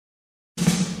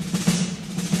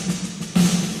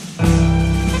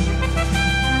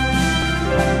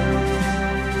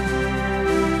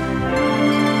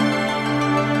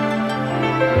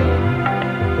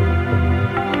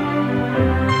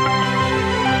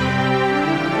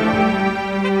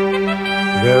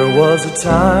There was a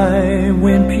time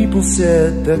when people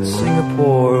said that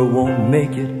Singapore won't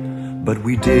make it, but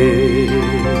we did.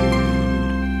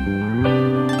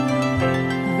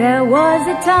 There was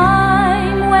a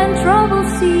time when trouble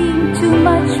seemed too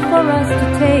much for us to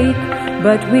take,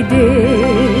 but we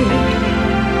did.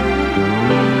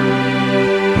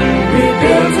 We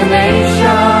built a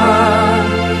nation,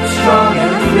 strong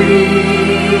and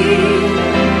free,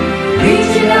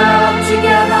 reaching out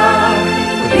together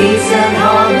for peace and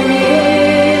harmony.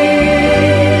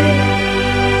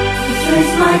 This is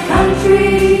my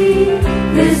country,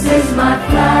 this is my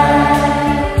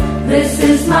flag, this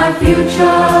is my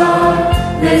future,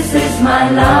 this is my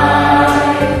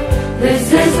life,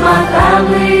 this is my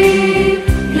family,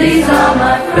 these are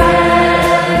my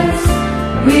friends.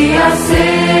 We are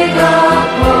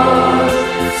Singapore,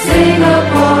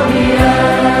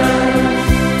 Singaporeans.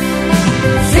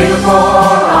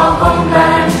 Singapore, our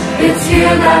homeland, it's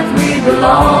here that we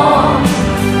belong.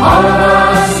 All of us